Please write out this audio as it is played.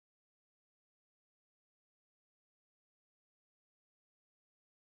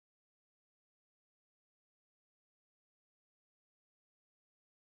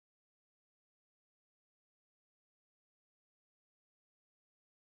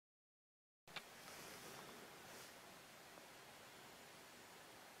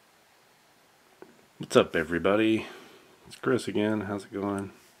What's up, everybody? It's Chris again. How's it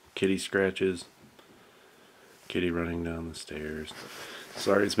going? Kitty scratches. Kitty running down the stairs.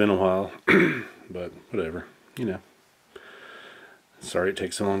 Sorry it's been a while, but whatever. You know. Sorry it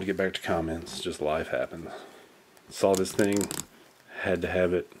takes so long to get back to comments. Just life happens. Saw this thing. Had to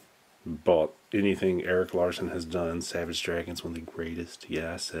have it. Bought anything Erik Larsen has done. Savage Dragon's one of the greatest.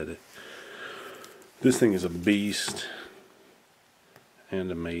 Yeah, I said it. This thing is a beast. And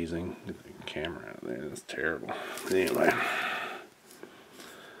amazing. Get the camera out of there. That's terrible. Anyway.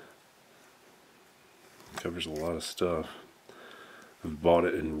 Covers a lot of stuff. I've bought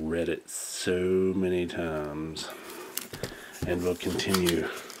it and read it so many times. And will continue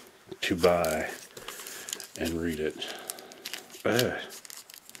to buy and read it. Like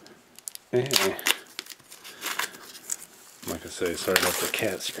I say, sorry about the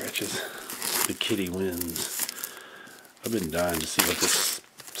cat scratches. The kitty wins. I've been dying to see what this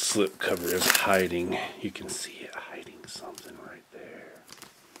slip cover is hiding. You can see it hiding something right there.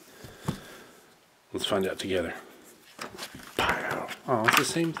 Let's find out together. Pow. Oh, it's the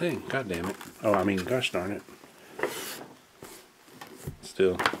same thing. God damn it. Oh, I mean, gosh darn it.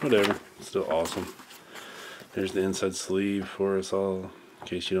 Still, whatever. Still awesome. There's the inside sleeve for us all. In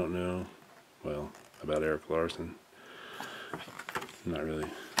case you don't know, well, about Erik Larsen. Not really.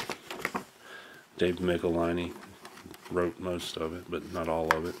 Dave Michelini wrote most of it, but not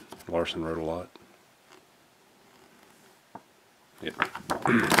all of it. Larsen wrote a lot. Yep.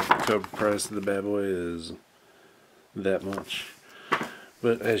 Cover price of the bad boy is that much.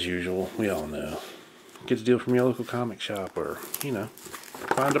 But as usual, we all know. Get a deal from your local comic shop or, you know,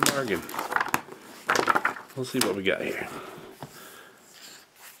 find a bargain. We'll see what we got here.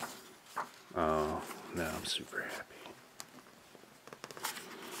 Oh, now I'm super happy.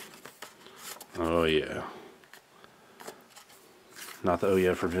 Oh yeah. Not the oh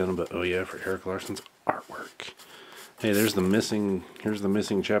yeah for Venom, but oh yeah for Erik Larsen's artwork. Hey, here's the missing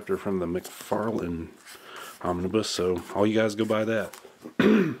chapter from the McFarlane Omnibus, so all you guys go buy that.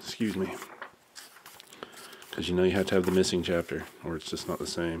 Excuse me. Because you know you have to have the missing chapter, or it's just not the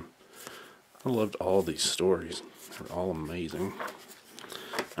same. I loved all these stories. They're all amazing.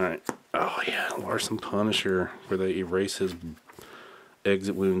 Alright. Oh yeah, Larsen Punisher, where they erase his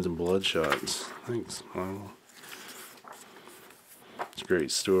exit wounds and bloodshots. Thanks. Well, it's a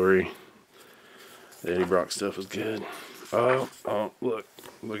great story. The Eddie Brock stuff was good. Oh,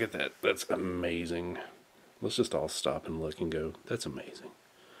 look at that. That's amazing. Let's just all stop and look and go, that's amazing.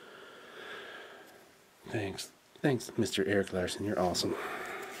 Thanks, Mr. Erik Larsen. You're awesome.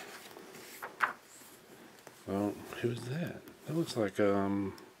 Well, who's that? That looks like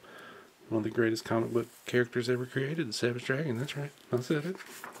one of the greatest comic book characters ever created, the Savage Dragon. That's right. I said it.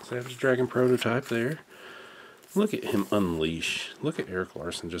 Savage Dragon prototype there. Look at him unleash. Look at Erik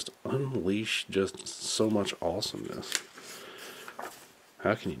Larsen just unleash just so much awesomeness.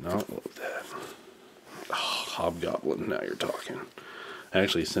 How can you not love that? Oh, Hobgoblin, now you're talking.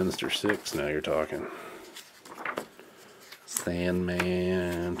 Actually, Sinister Six, now you're talking.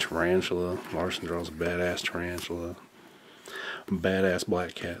 Sandman, Tarantula. Larsen draws a badass Tarantula. Badass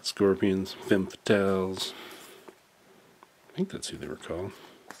Black Cat, Scorpions, Femme Fatales. I think that's who they were called.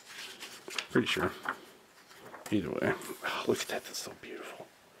 Pretty sure. Either way. Oh, look at that, that's so beautiful.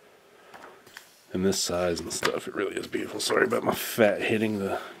 And this size and stuff, it really is beautiful. Sorry about my fat hitting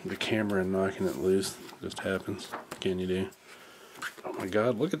the camera and knocking it loose. It just happens. What can you do? Oh my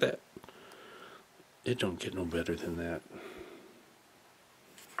god, look at that. It don't get no better than that.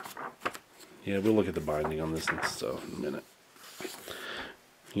 Yeah, we'll look at the binding on this and stuff in a minute.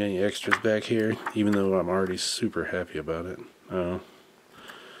 You got any extras back here? Even though I'm already super happy about it. Oh.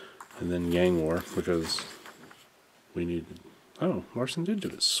 And then Gang War, because we need... Oh, Larsen did do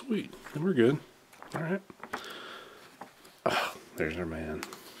it. Sweet. Then we're good. Alright. Oh, there's our man.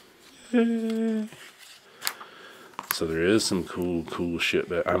 Yay. So there is some cool shit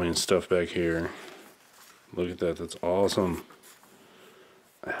back... I mean, stuff back here. Look at that. That's awesome.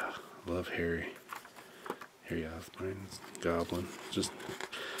 Ah, love Harry. Harry Osborn's Goblin. Just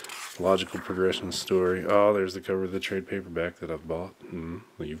logical progression story. Oh, there's the cover of the trade paperback that I've bought.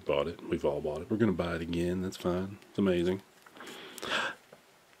 Well, you've bought it. We've all bought it. We're going to buy it again. That's fine. It's amazing.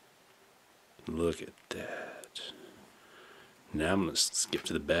 Look at that. Now I'm going to skip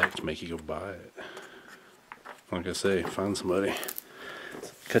to the back to make you go buy it. Like I say, find somebody.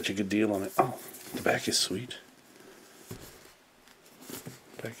 Cut you a good deal on it. Oh, the back is sweet.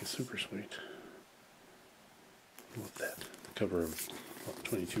 The back is super sweet. Love that. Cover of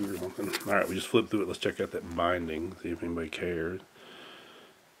 22 or something. Alright, we just flipped through it. Let's check out that binding. See if anybody cares.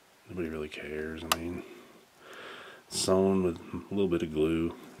 Nobody really cares. I mean, sewn with a little bit of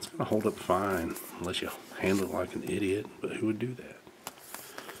glue. It's going to hold up fine unless you handle it like an idiot, but who would do that?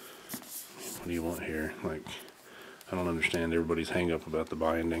 What do you want here? Like, I don't understand everybody's hang up about the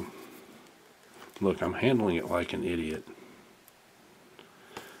binding. Look, I'm handling it like an idiot.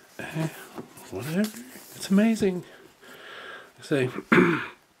 Whatever. It's amazing. I say,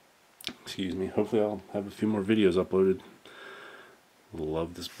 excuse me, hopefully I'll have a few more videos uploaded.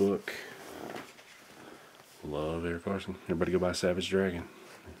 Love this book. Love Erik Larsen. Everybody go buy Savage Dragon.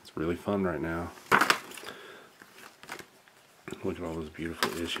 It's really fun right now. Look at all those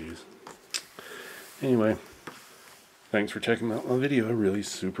beautiful issues. Anyway, thanks for checking out my video. I really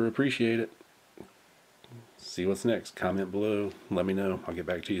super appreciate it. See what's next. Comment below. Let me know. I'll get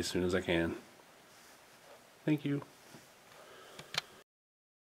back to you as soon as I can. Thank you.